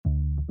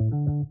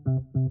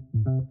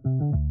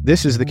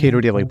This is the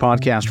Cato Daily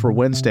Podcast for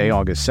Wednesday,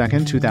 August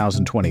 2nd,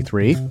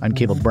 2023. I'm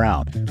Caleb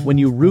Brown. When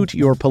you root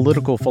your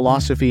political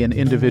philosophy in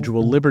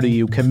individual liberty,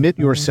 you commit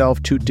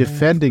yourself to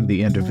defending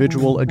the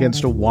individual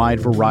against a wide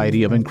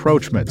variety of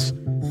encroachments.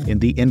 In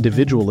The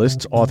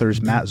Individualists,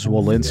 authors Matt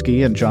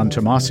Zwolinski and John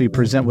Tomasi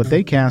present what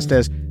they cast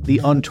as the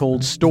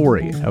untold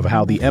story of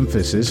how the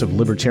emphasis of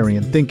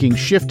libertarian thinking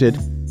shifted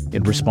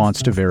in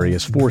response to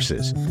various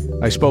forces.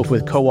 I spoke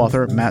with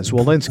co-author Matt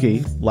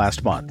Zwolinski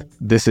last month.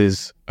 This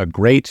is a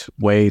great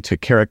way to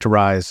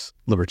characterize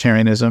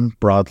libertarianism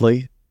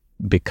broadly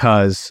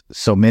because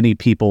so many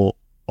people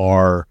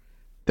are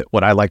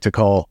what I like to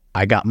call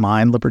I got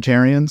mine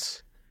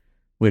libertarians,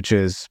 which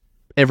is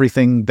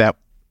everything that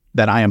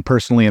I am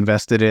personally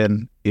invested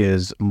in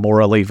is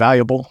morally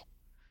valuable.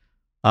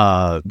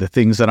 The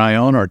things that I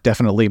own are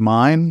definitely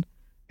mine,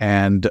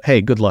 and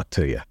hey, good luck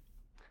to you.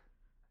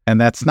 And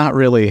that's not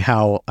really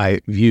how I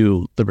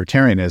view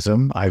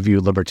libertarianism. I view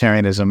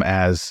libertarianism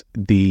as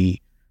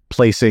the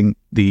placing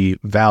the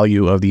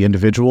value of the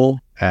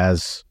individual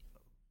as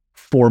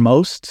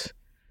foremost.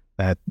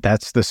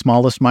 That's the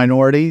smallest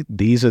minority.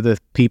 These are the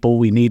people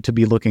we need to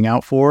be looking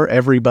out for.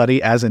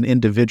 Everybody as an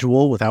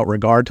individual without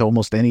regard to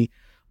almost any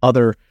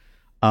other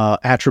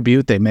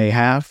attribute they may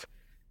have.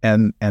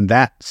 And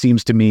that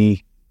seems to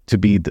me to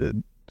be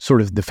the sort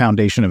of the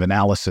foundation of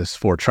analysis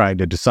for trying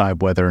to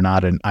decide whether or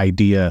not an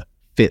idea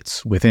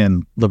fits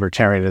within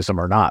libertarianism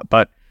or not.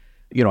 But,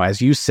 as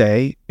you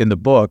say in the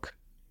book,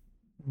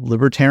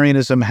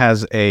 libertarianism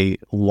has a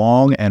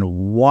long and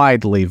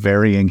widely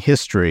varying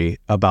history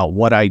about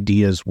what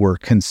ideas were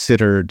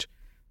considered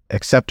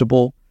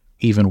acceptable,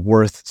 even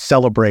worth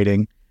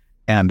celebrating,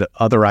 and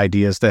other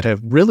ideas that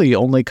have really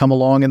only come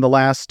along in the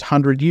last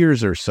 100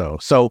 years or so.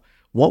 So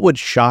what would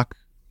shock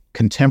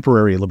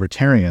contemporary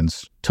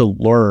libertarians to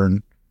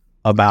learn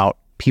about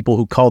people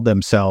who called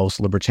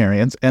themselves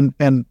libertarians and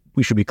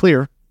we should be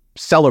clear,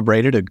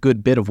 celebrated a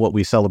good bit of what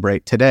we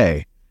celebrate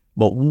today.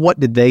 But what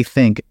did they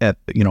think at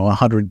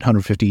 100,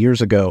 150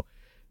 years ago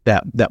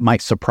that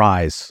might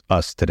surprise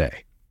us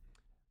today?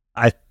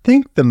 I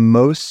think the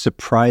most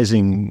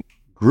surprising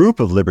group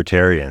of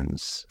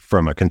libertarians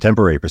from a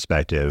contemporary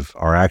perspective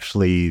are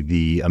actually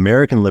the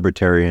American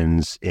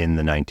libertarians in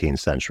the 19th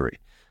century.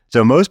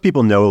 So most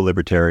people know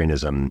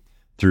libertarianism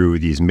through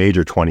these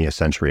major 20th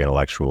century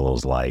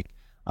intellectuals like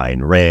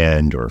Ayn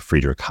Rand or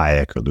Friedrich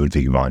Hayek or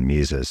Ludwig von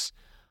Mises.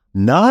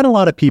 Not a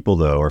lot of people,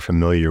 though, are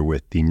familiar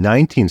with the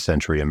 19th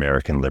century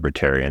American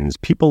libertarians.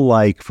 People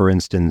like, for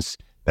instance,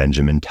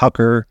 Benjamin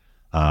Tucker,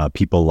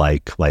 people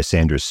like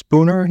Lysander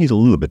Spooner. He's a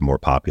little bit more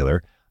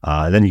popular.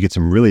 Then you get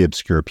some really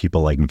obscure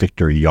people like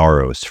Viktor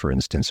Yaros, for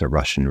instance, a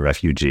Russian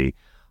refugee.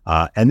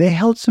 And they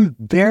held some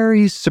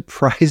very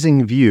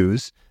surprising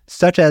views,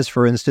 such as,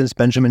 for instance,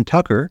 Benjamin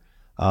Tucker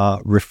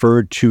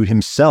referred to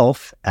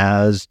himself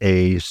as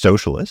a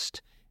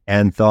socialist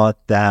and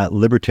thought that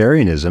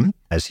libertarianism,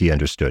 as he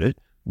understood it,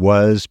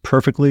 was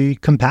perfectly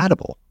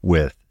compatible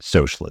with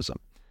socialism.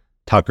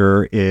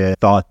 Tucker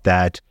thought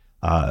that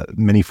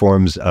many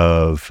forms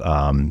of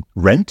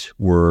rent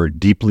were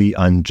deeply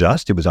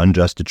unjust. It was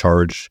unjust to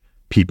charge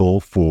people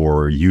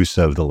for use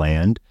of the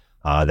land,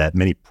 that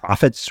many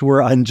profits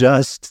were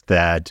unjust,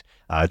 that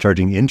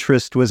charging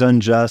interest was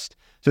unjust.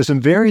 So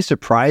some very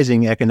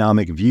surprising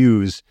economic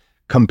views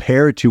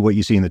compared to what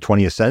you see in the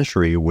 20th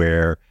century,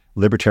 where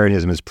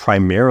libertarianism is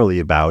primarily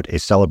about a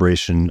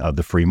celebration of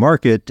the free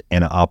market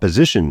and an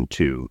opposition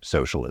to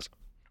socialism.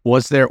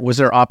 Was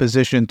there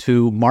opposition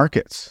to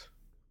markets?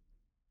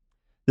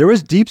 There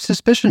was deep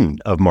suspicion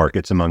of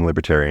markets among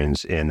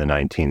libertarians in the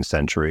 19th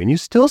century, and you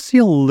still see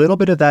a little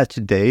bit of that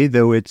today,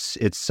 though it's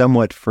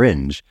somewhat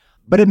fringe.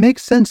 But it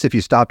makes sense if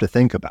you stop to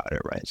think about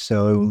it, right?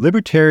 So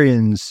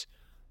libertarians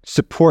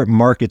support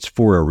markets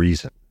for a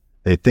reason.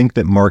 They think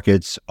that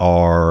markets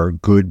are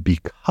good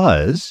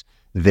because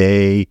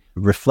they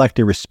reflect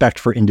a respect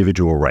for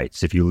individual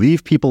rights. If you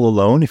leave people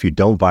alone, if you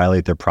don't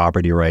violate their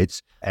property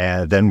rights,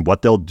 then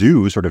what they'll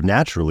do sort of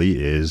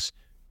naturally is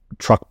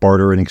truck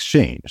barter and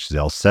exchange.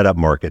 They'll set up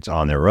markets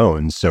on their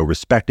own. So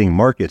respecting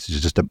markets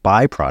is just a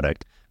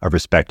byproduct of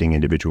respecting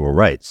individual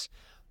rights.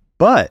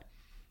 But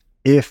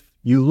if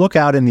you look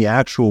out in the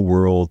actual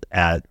world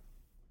at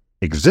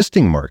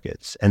existing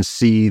markets and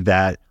see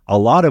that a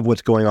lot of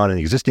what's going on in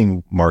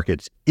existing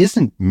markets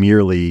isn't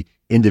merely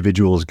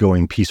individuals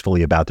going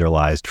peacefully about their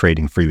lives,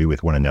 trading freely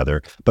with one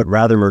another, but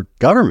rather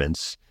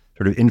governments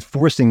sort of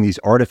enforcing these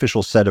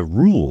artificial set of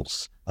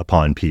rules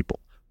upon people,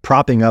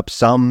 propping up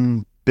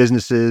some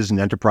businesses and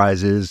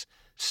enterprises,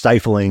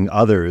 stifling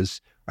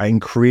others, right,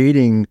 and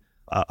creating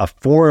a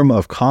form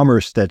of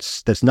commerce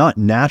that's not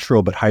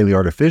natural but highly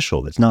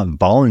artificial, that's not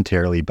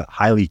voluntarily but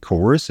highly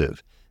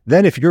coercive.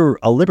 Then if you're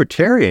a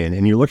libertarian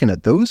and you're looking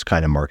at those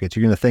kind of markets,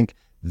 you're going to think,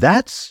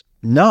 that's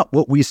not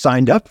what we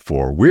signed up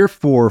for. We're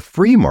for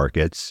free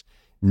markets,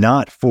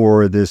 not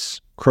for this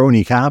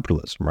crony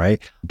capitalism,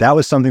 right? That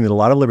was something that a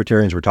lot of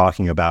libertarians were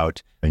talking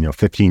about,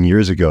 15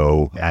 years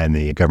ago and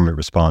the government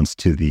response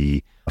to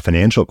the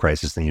financial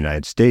crisis in the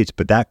United States.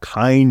 But that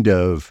kind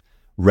of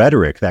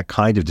rhetoric, that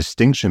kind of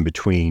distinction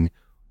between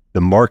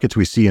the markets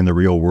we see in the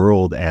real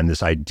world and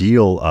this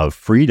ideal of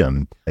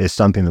freedom is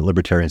something that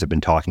libertarians have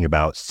been talking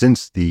about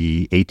since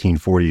the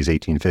 1840s,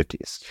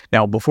 1850s.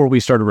 Now, before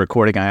we started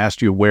recording, I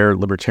asked you where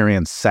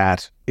libertarians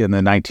sat in the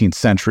 19th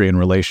century in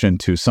relation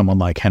to someone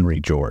like Henry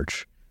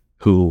George,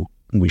 who,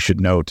 we should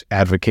note,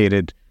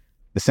 advocated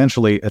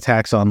essentially a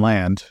tax on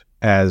land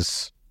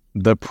as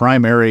the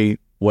primary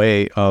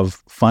way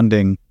of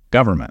funding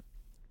government.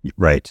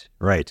 Right.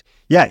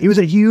 Yeah, he was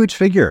a huge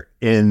figure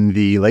in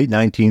the late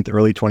 19th,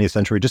 early 20th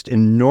century, just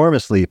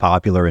enormously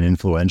popular and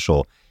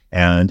influential,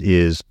 and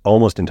is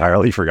almost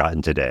entirely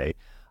forgotten today.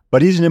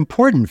 But he's an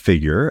important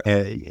figure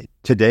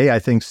today, I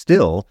think,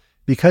 still,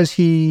 because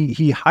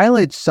he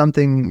highlights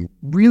something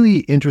really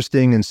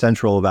interesting and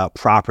central about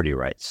property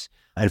rights.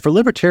 And for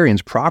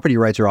libertarians, property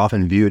rights are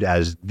often viewed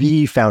as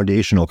the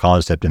foundational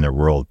concept in their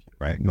world,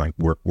 right? Like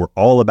we're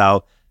all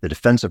about the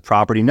defense of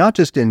property, not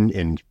just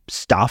in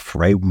stuff,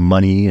 right?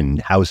 Money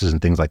and houses and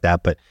things like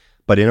that,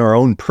 but in our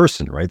own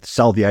person, right?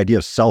 The idea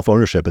of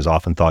self-ownership is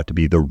often thought to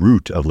be the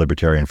root of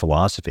libertarian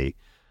philosophy.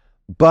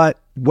 But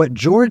what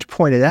George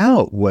pointed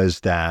out was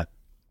that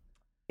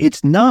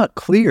it's not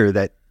clear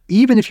that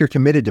even if you're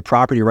committed to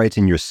property rights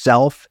in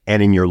yourself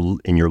and in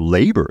your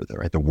labor,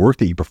 right, the work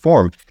that you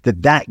perform,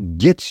 that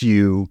gets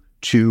you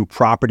to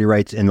property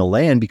rights in the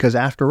land, because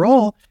after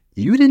all,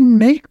 you didn't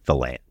make the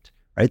land,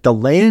 right? The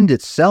land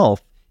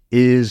itself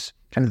is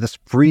kind of this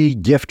free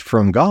gift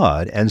from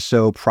God, and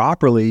so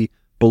properly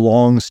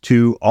belongs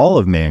to all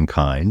of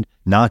mankind,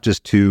 not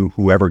just to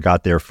whoever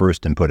got there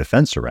first and put a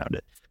fence around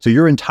it. So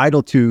you're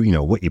entitled to,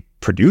 what you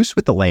produce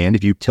with the land.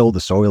 If you till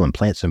the soil and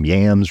plant some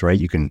yams, right,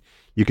 you can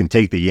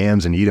take the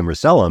yams and eat them or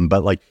sell them,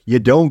 but you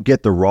don't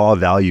get the raw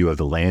value of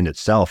the land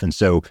itself. And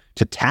so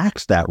to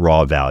tax that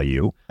raw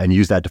value and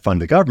use that to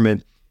fund the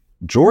government,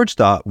 George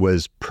thought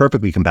was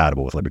perfectly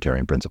compatible with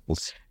libertarian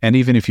principles. And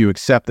even if you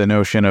accept the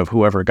notion of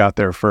whoever got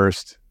there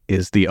first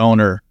is the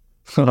owner,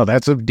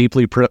 that's a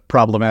deeply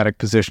problematic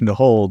position to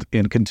hold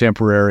in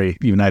contemporary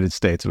United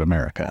States of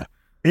America.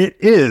 It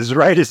is,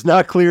 right? It's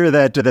not clear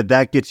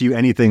that gets you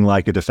anything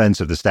like a defense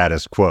of the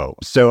status quo.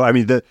 So, I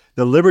mean, the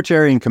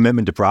libertarian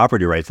commitment to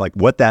property rights, like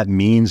what that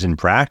means in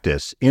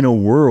practice in a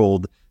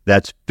world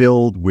that's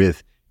filled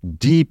with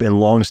deep and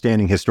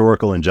longstanding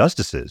historical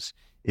injustices,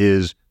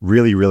 is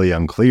really, really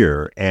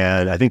unclear.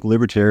 And I think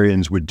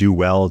libertarians would do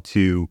well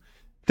to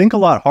think a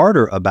lot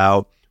harder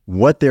about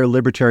what their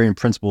libertarian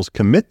principles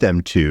commit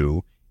them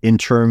to in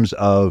terms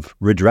of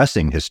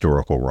redressing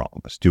historical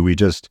wrongs. Do we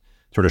just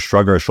sort of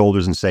shrug our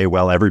shoulders and say,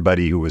 well,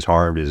 everybody who was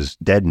harmed is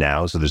dead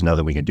now, so there's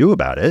nothing we can do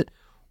about it?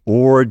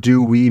 Or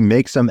do we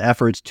make some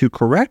efforts to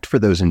correct for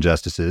those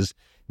injustices,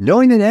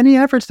 knowing that any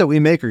efforts that we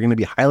make are going to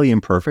be highly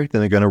imperfect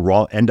and they're going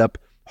to end up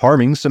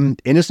harming some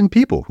innocent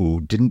people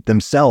who didn't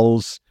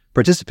themselves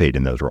participate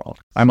in those wrongs?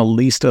 I'm at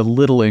least a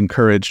little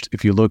encouraged.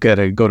 If you look at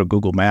it, go to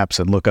Google Maps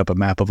and look up a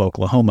map of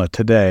Oklahoma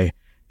today,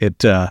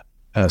 it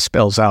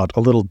spells out a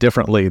little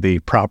differently the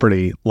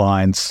property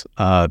lines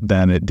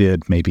than it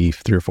did maybe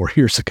 3 or 4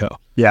 years ago.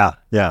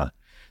 Yeah.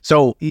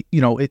 So,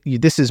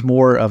 this is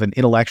more of an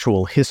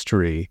intellectual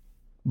history,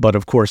 but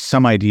of course,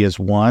 some ideas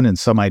won and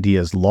some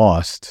ideas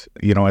lost.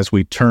 As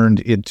we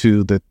turned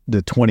into the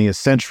 20th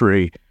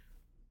century,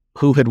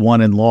 who had won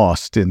and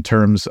lost in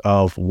terms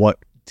of what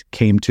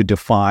came to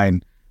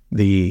define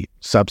the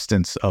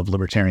substance of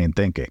libertarian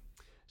thinking?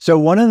 So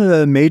one of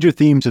the major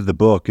themes of the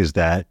book is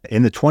that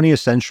in the 20th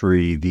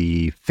century,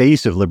 the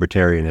face of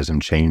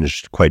libertarianism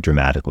changed quite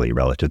dramatically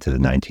relative to the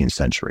 19th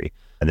century.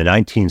 In the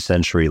 19th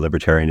century,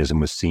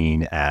 libertarianism was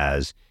seen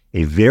as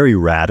a very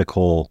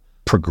radical,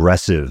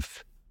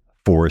 progressive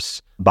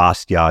force.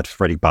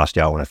 Frédéric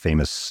Bastiat, one of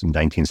famous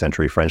 19th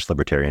century French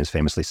libertarians,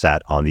 famously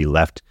sat on the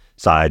left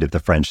side of the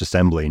French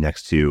Assembly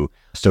next to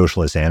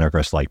socialist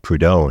anarchists like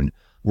Proudhon.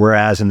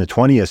 Whereas in the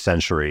 20th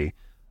century,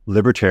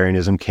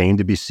 libertarianism came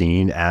to be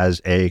seen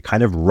as a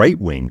kind of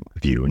right-wing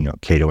view.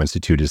 Cato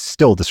Institute is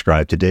still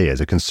described today as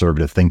a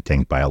conservative think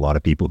tank by a lot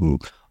of people who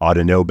ought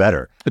to know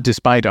better.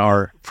 Despite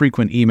our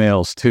frequent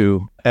emails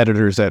to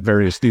editors at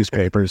various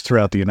newspapers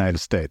throughout the United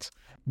States.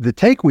 The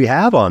take we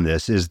have on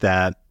this is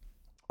that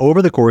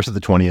over the course of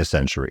the 20th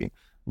century,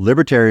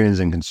 libertarians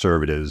and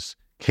conservatives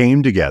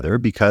came together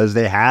because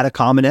they had a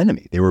common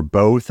enemy. They were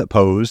both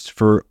opposed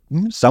for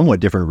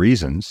somewhat different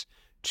reasons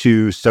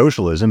to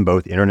socialism,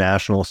 both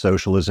international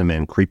socialism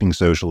and creeping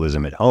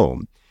socialism at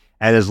home.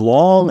 And as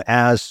long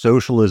as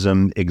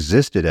socialism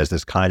existed as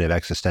this kind of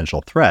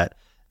existential threat,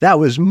 that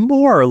was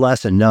more or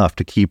less enough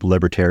to keep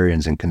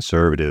libertarians and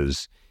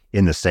conservatives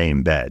in the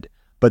same bed.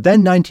 But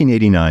then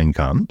 1989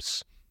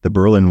 comes, the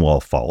Berlin Wall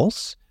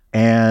falls,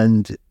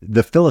 and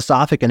the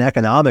philosophic and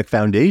economic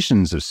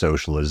foundations of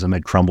socialism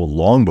had crumbled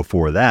long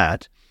before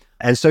that.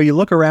 And so you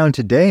look around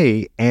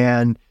today,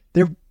 and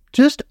there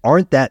just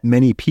aren't that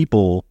many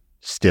people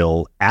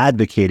still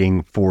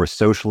advocating for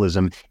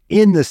socialism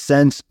in the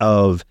sense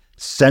of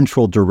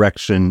central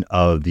direction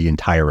of the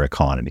entire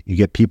economy. You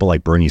get people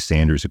like Bernie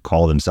Sanders who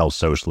call themselves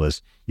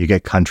socialists. You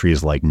get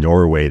countries like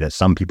Norway that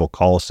some people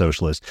call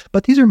socialist,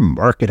 but these are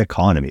market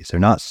economies. They're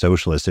not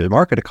socialist. They're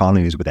market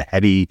economies with a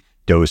heavy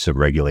dose of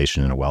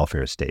regulation and a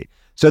welfare state.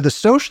 So the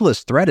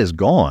socialist threat is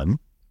gone.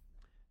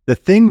 The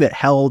thing that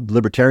held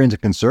libertarians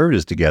and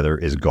conservatives together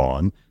is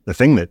gone. The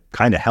thing that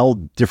kind of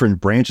held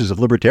different branches of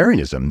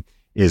libertarianism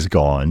is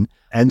gone.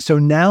 And so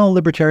now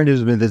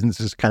libertarianism is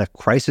this kind of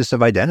crisis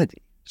of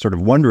identity, sort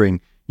of wondering,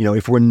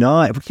 if we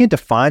can't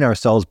define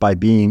ourselves by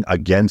being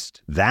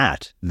against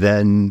that,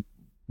 then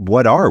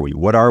what are we?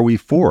 What are we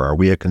for? Are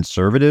we a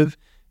conservative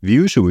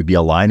view? Should we be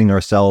aligning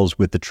ourselves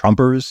with the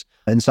Trumpers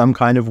in some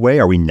kind of way?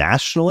 Are we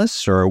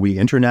nationalists or are we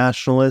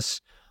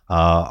internationalists?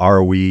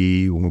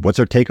 What's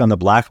our take on the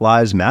Black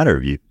Lives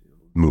Matter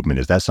movement?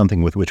 Is that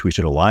something with which we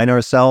should align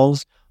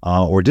ourselves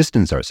or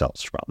distance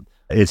ourselves from?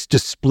 It's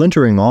just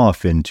splintering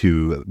off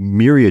into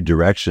myriad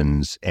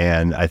directions.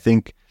 And I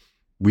think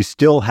we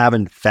still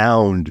haven't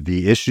found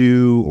the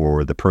issue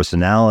or the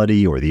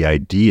personality or the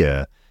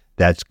idea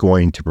that's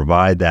going to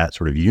provide that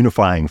sort of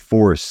unifying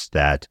force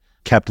that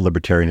kept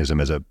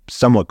libertarianism as a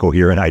somewhat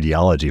coherent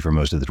ideology for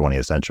most of the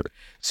 20th century.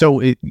 So,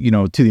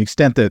 to the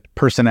extent that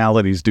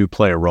personalities do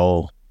play a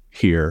role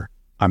here,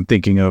 I'm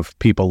thinking of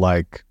people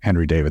like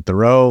Henry David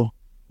Thoreau,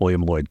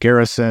 William Lloyd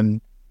Garrison,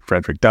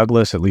 Frederick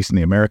Douglass, at least in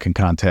the American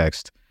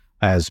context,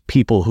 as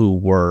people who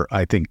were,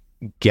 I think,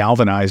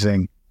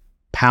 galvanizing,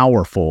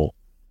 powerful,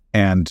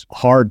 and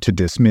hard to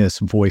dismiss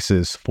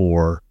voices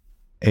for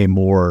a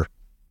more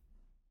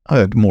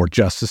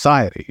just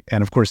society.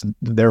 And of course,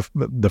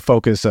 the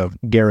focus of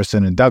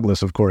Garrison and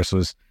Douglass, of course,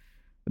 was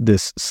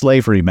this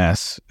slavery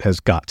mess has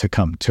got to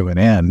come to an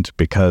end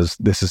because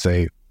this is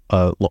a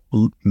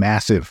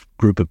massive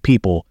group of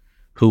people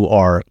who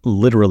are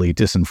literally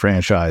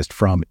disenfranchised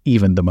from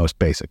even the most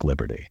basic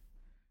liberty.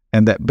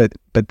 And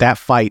but that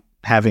fight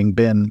having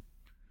been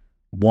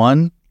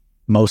won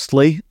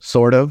mostly,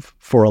 sort of,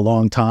 for a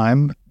long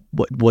time,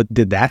 what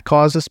did that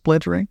cause a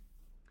splintering?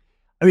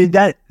 I mean,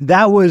 that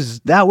was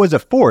a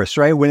force,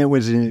 right?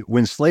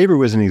 When slavery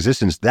was in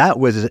existence, that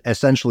was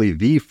essentially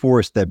the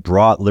force that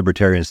brought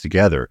libertarians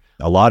together.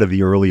 A lot of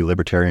the early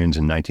libertarians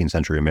in 19th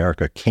century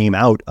America came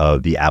out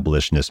of the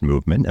abolitionist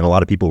movement, and a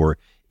lot of people were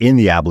in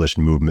the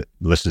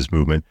abolitionist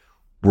movement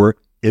were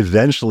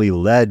eventually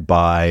led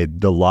by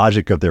the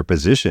logic of their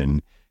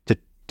position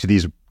to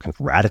these kind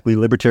of radically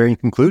libertarian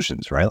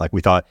conclusions, right? Like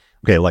we thought,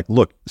 okay,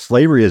 look,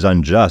 slavery is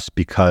unjust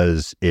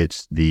because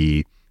it's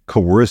the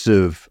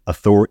coercive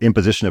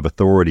imposition of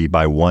authority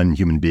by one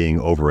human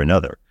being over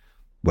another.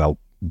 Well,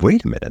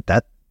 wait a minute,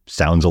 that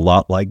sounds a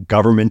lot like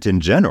government in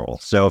general.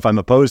 So if I'm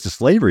opposed to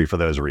slavery for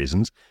those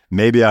reasons,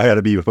 maybe I ought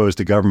to be opposed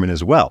to government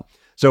as well.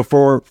 So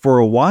for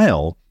a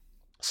while,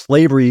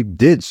 slavery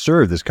did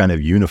serve this kind of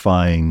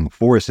unifying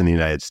force in the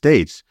United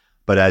States.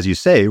 But as you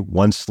say,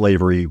 once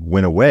slavery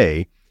went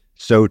away,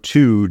 so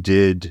too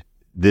did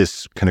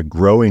this kind of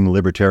growing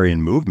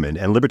libertarian movement.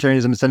 And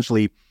libertarianism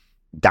essentially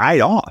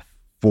died off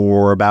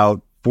for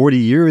about 40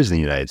 years in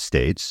the United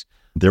States.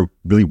 There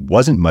really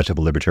wasn't much of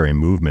a libertarian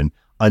movement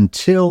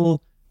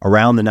until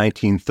around the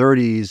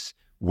 1930s,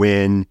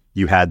 when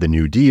you had the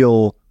New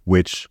Deal,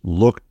 which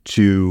looked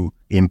to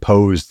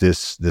impose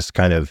this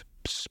kind of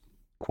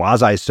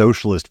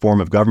quasi-socialist form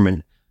of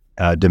government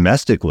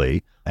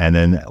domestically. And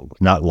then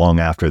not long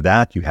after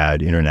that, you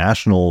had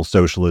international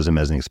socialism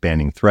as an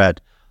expanding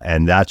threat.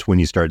 And that's when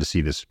you started to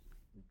see this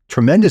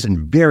tremendous and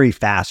very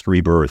fast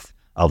rebirth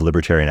of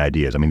libertarian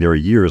ideas. I mean, there were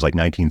years like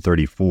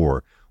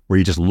 1934 where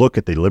you just look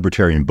at the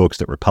libertarian books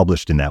that were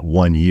published in that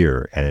one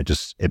year, and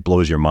it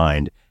blows your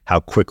mind how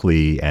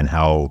quickly and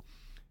how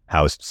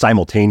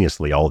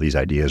simultaneously all these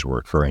ideas were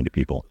occurring to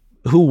people.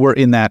 Who were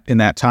in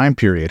that time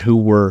period? Who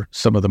were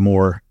some of the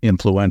more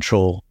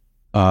influential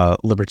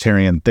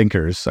libertarian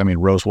thinkers? I mean,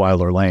 Rose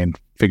Wilder Lane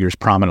figures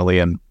prominently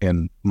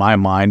in my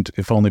mind,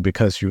 if only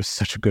because she was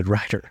such a good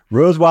writer.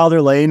 Rose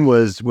Wilder Lane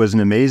was an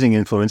amazing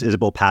influence.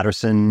 Isabel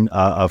Patterson,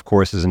 of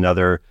course, is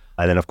another.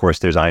 And then, of course,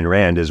 there's Ayn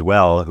Rand as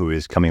well, who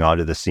is coming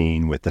onto the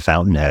scene with The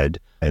Fountainhead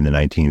in the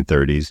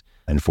 1930s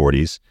and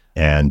 40s,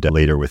 and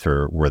later with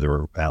her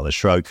Atlas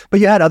Shrugged. But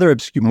you had other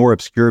more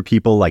obscure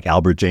people like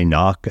Albert J.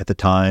 Nock at the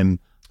time,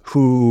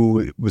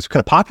 who was kind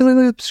of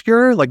popularly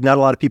obscure. Like, not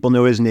a lot of people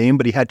know his name,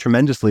 but he had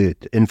tremendously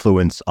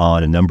influence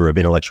on a number of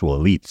intellectual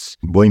elites.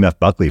 William F.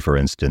 Buckley, for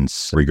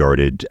instance,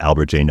 regarded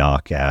Albert J.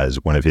 Nock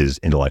as one of his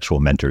intellectual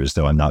mentors,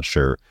 though I'm not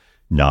sure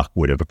Nock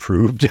would have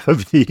approved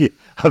of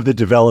the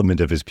development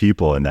of his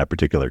pupil in that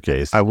particular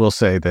case. I will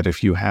say that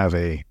if you have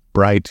a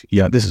bright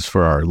young, this is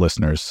for our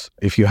listeners,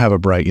 if you have a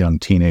bright young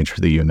teenager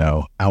that you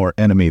know, Our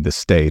Enemy, the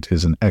State,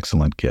 is an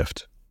excellent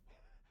gift.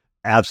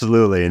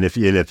 Absolutely. And if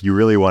you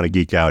really want to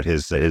geek out,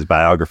 his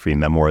biography,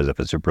 Memoirs of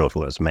a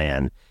Superfluous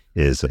Man,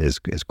 is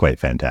quite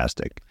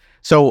fantastic.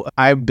 So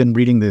I've been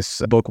reading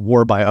this book,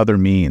 War by Other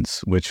Means,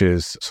 which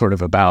is sort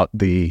of about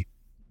the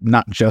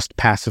not just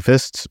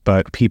pacifists,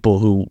 but people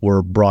who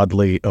were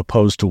broadly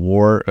opposed to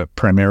war,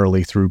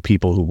 primarily through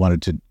people who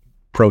wanted to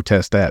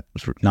protest that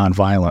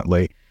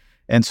nonviolently.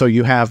 And so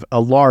you have a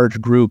large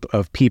group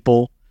of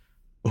people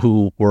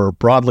who were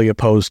broadly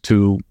opposed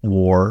to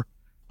war.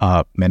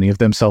 Many of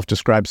them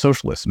self-described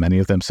socialists. Many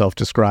of them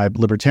self-described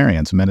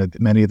libertarians.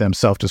 Many of them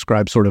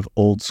self-described sort of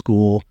old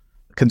school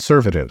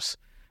conservatives,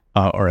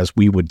 or as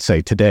we would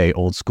say today,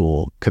 old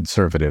school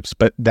conservatives.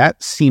 But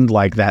that seemed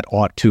like that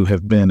ought to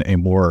have been a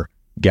more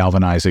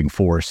galvanizing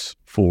force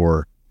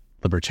for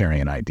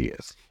libertarian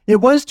ideas.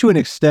 It was to an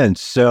extent.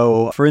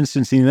 So, for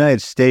instance, in the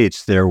United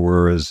States, there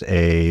was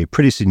a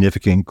pretty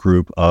significant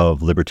group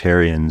of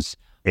libertarians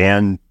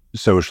and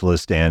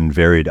socialists and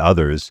varied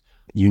others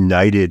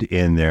united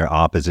in their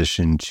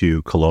opposition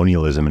to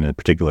colonialism, and in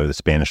particular, the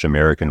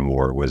Spanish-American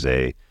War was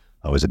a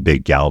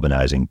big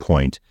galvanizing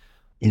point.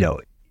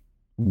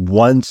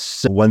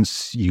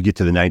 Once you get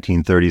to the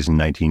 1930s and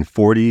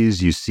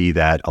 1940s, you see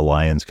that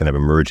alliance kind of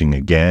emerging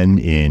again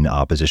in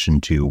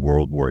opposition to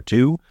World War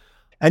II.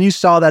 And you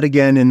saw that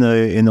again in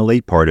the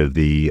late part of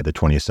the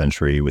 20th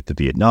century with the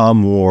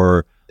Vietnam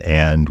War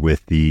and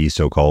with the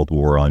so-called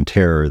War on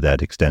Terror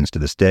that extends to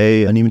this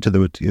day, and even to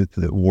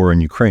the war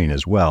in Ukraine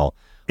as well.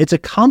 It's a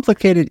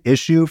complicated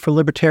issue for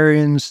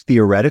libertarians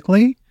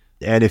theoretically.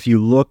 And if you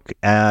look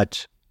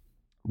at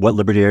what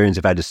libertarians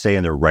have had to say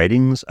in their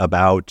writings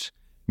about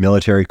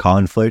military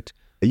conflict,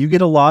 you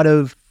get a lot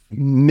of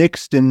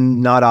mixed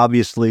and not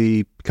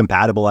obviously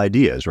compatible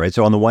ideas, right?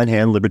 So on the one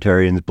hand,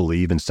 libertarians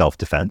believe in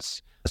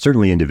self-defense,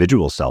 certainly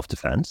individual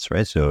self-defense,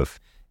 right? So if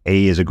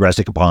A is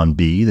aggressing upon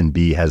B, then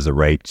B has the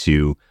right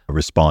to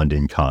respond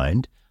in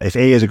kind. If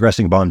A is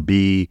aggressing upon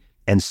B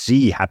and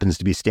C happens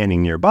to be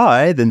standing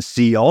nearby, then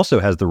C also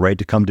has the right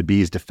to come to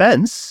B's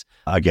defense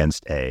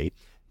against A.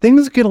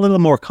 Things get a little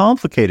more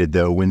complicated,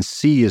 though, when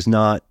C is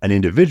not an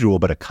individual,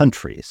 but a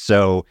country.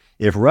 So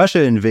if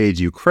Russia invades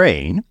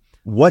Ukraine,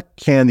 what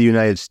can the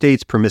United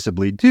States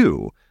permissibly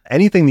do?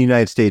 Anything the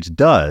United States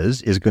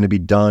does is going to be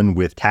done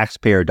with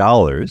taxpayer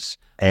dollars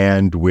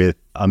and with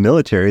a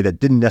military that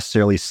didn't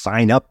necessarily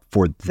sign up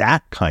for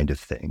that kind of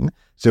thing.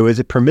 So is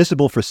it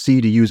permissible for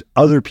C to use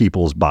other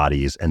people's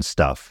bodies and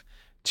stuff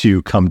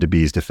to come to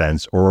B's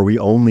defense, or are we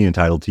only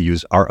entitled to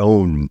use our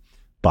own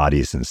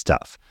bodies and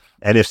stuff?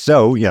 And if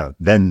so,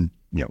 then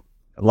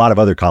a lot of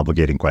other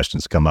complicating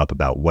questions come up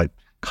about what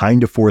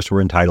kind of force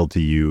we're entitled to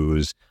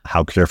use,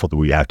 how careful do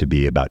we have to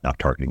be about not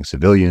targeting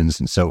civilians,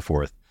 and so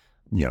forth.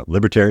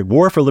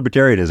 War for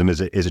libertarianism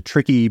is a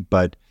tricky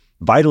but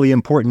vitally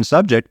important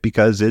subject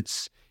because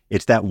it's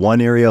that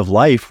one area of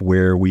life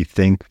where we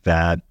think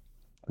that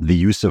the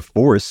use of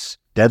force,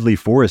 deadly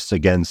force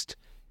against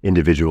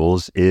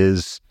individuals,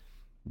 is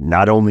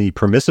not only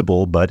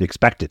permissible but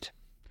expected.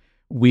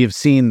 We have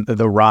seen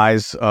the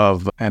rise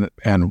of, and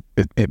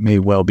it may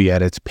well be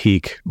at its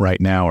peak right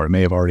now, or it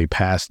may have already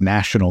passed,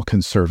 national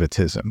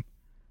conservatism,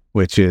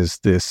 which is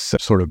this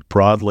sort of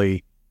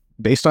broadly,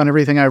 based on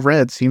everything I've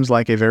read, seems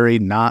like a very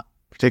not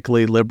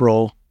particularly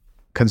liberal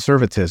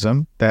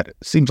conservatism that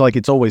seems like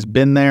it's always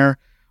been there,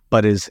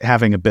 but is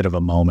having a bit of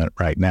a moment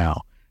right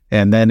now.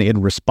 And then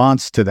in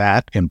response to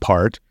that, in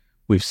part,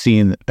 we've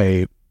seen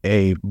a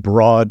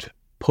broad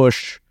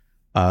push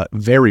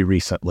very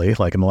recently,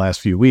 like in the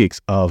last few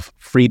weeks, of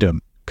freedom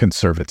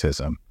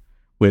conservatism,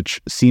 which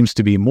seems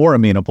to be more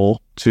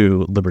amenable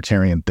to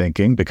libertarian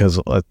thinking because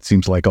it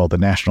seems like all the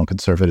national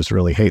conservatives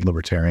really hate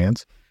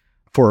libertarians,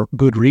 for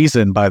good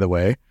reason, by the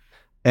way.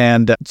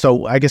 And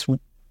so I guess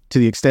to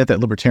the extent that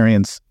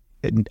libertarians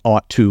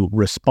ought to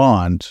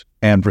respond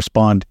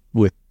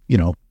with,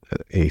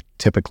 a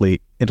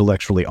typically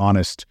intellectually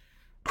honest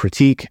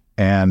critique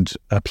and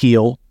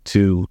appeal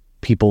to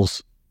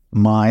people's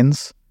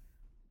minds,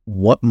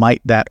 what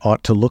might that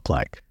ought to look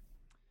like?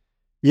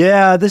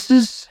 Yeah, this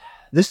is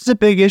a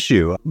big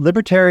issue.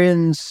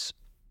 Libertarians,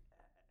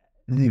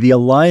 the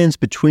alliance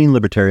between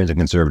libertarians and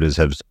conservatives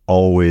has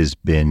always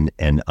been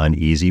an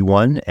uneasy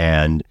one,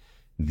 and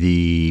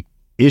the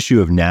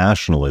issue of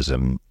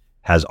nationalism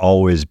has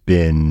always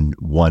been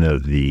one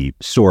of the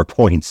sore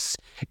points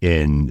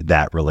in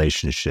that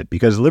relationship,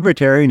 because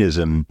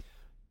libertarianism,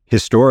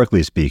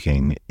 historically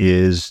speaking,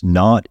 is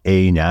not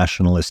a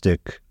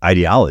nationalistic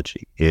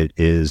ideology. It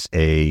is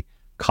a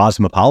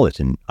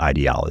cosmopolitan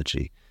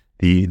ideology,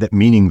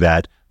 meaning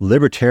that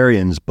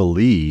libertarians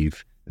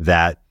believe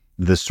that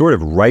the sort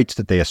of rights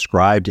that they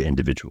ascribe to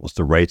individuals,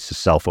 the rights to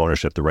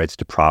self-ownership, the rights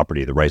to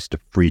property, the rights to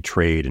free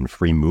trade and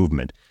free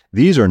movement,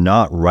 these are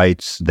not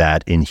rights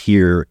that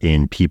inhere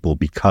in people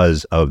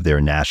because of their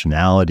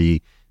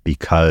nationality,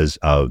 because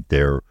of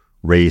their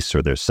race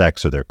or their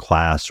sex or their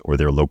class or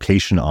their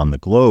location on the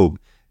globe.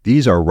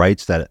 These are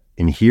rights that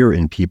inhere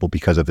in people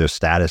because of their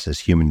status as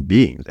human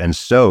beings. And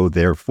so,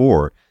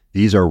 therefore,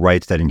 these are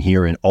rights that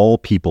inhere in all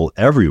people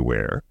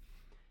everywhere.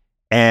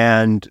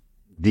 And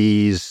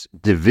these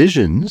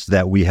divisions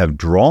that we have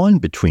drawn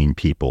between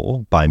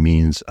people by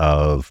means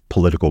of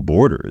political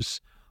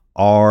borders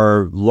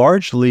are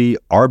largely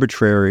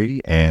arbitrary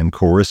and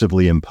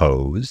coercively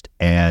imposed,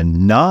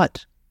 and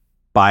not,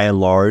 by and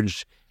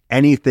large,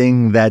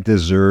 anything that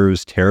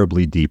deserves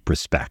terribly deep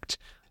respect.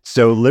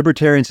 So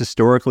libertarians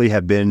historically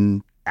have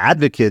been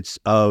advocates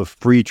of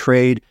free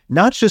trade,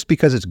 not just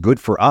because it's good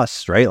for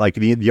us, right? Like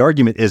the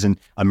argument isn't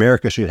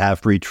America should have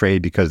free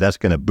trade because that's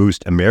going to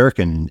boost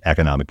American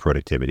economic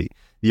productivity.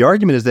 The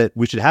argument is that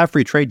we should have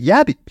free trade,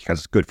 because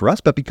it's good for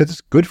us, but because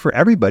it's good for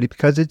everybody,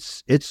 because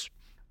it's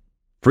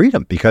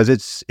freedom, because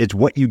it's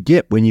what you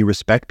get when you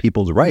respect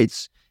people's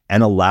rights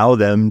and allow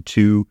them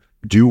to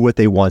do what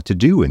they want to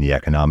do in the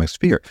economic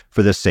sphere.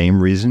 For the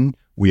same reason,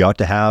 we ought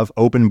to have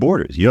open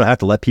borders. You don't have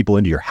to let people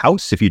into your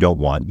house if you don't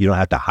want. You don't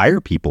have to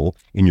hire people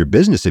in your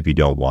business if you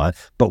don't want.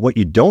 But what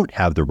you don't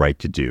have the right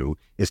to do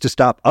is to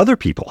stop other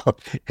people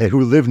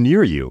who live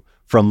near you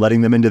from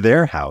letting them into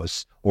their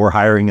house or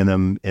hiring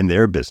them in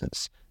their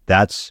business.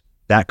 That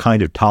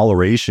kind of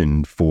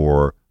toleration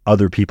for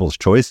other people's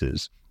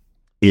choices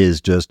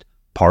is just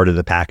part of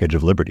the package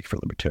of liberty for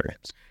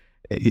libertarians.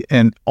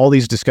 And all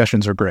these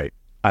discussions are great.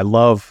 I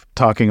love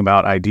talking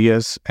about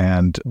ideas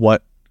and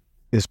what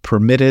is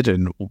permitted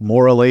and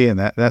morally and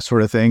that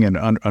sort of thing, and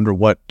under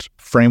what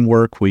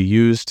framework we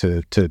use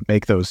to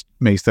make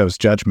those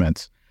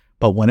judgments.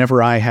 But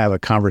whenever I have a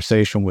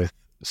conversation with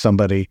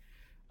somebody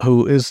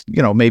who is,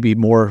 maybe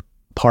more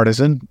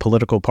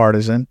political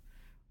partisan,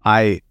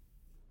 I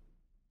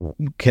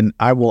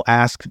will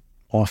ask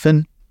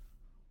often,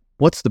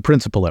 what's the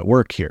principle at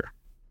work here?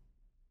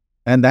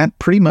 And that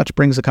pretty much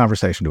brings the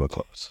conversation to a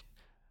close.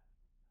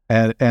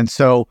 And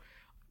so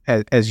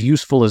as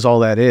useful as all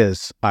that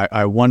is,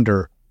 I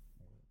wonder,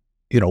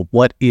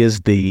 what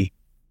is there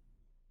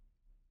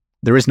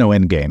is no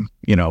end game,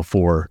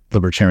 for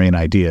libertarian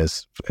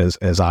ideas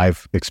as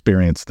I've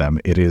experienced them.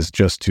 It is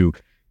just to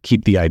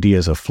keep the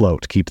ideas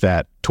afloat, keep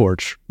that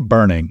torch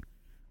burning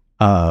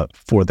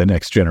for the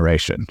next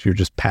generation. You're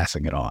just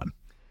passing it on.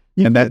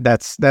 Yeah. And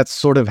that's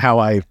sort of how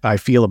I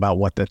feel about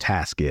what the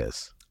task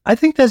is. I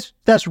think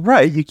that's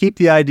right. You keep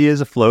the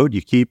ideas afloat.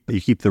 You keep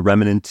the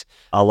remnant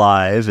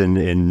alive in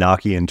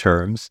Knockian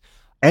terms,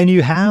 and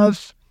you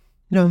have,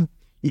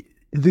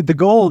 the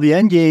goal, the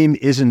end game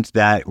isn't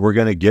that we're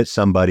going to get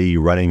somebody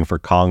running for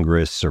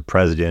Congress or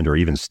president or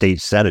even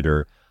state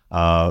senator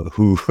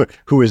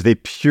who is the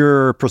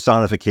pure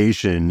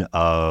personification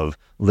of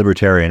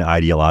libertarian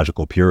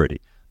ideological purity.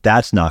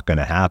 That's not going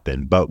to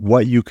happen. But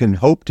what you can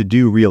hope to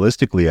do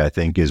realistically, I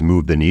think, is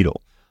move the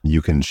needle.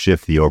 You can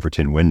shift the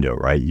Overton window,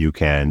 right? You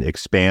can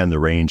expand the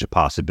range of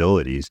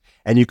possibilities,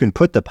 and you can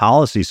put the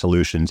policy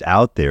solutions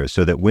out there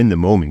so that when the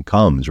moment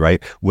comes,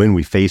 right, when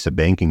we face a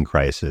banking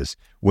crisis,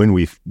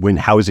 when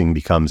housing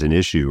becomes an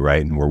issue,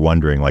 right, and we're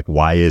wondering, like,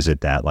 why is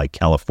it that, like,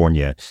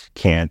 California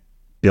can't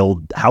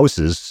build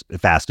houses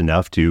fast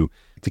enough to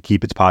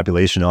keep its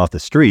population off the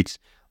streets?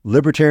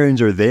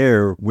 Libertarians are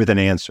there with an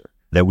answer,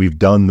 that we've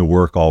done the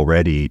work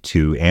already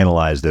to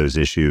analyze those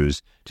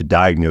issues, to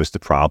diagnose the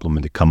problem,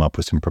 and to come up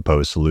with some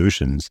proposed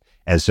solutions.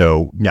 And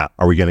so, yeah,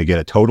 are we going to get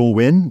a total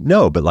win?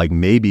 No, but like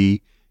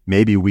maybe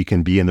we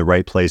can be in the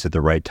right place at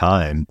the right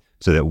time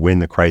so that when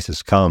the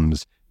crisis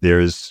comes,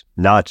 there's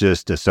not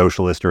just a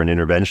socialist or an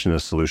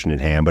interventionist solution at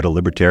hand, but a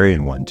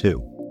libertarian one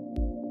too.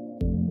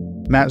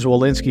 Matt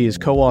Zwolinski is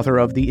co-author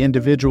of The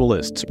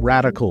Individualists,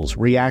 Radicals,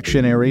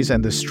 Reactionaries,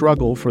 and the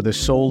Struggle for the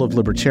Soul of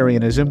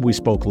Libertarianism. We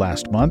spoke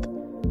last month.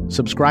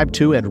 Subscribe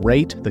to and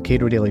rate the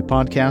Cato Daily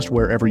Podcast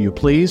wherever you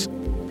please,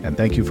 and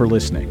thank you for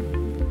listening.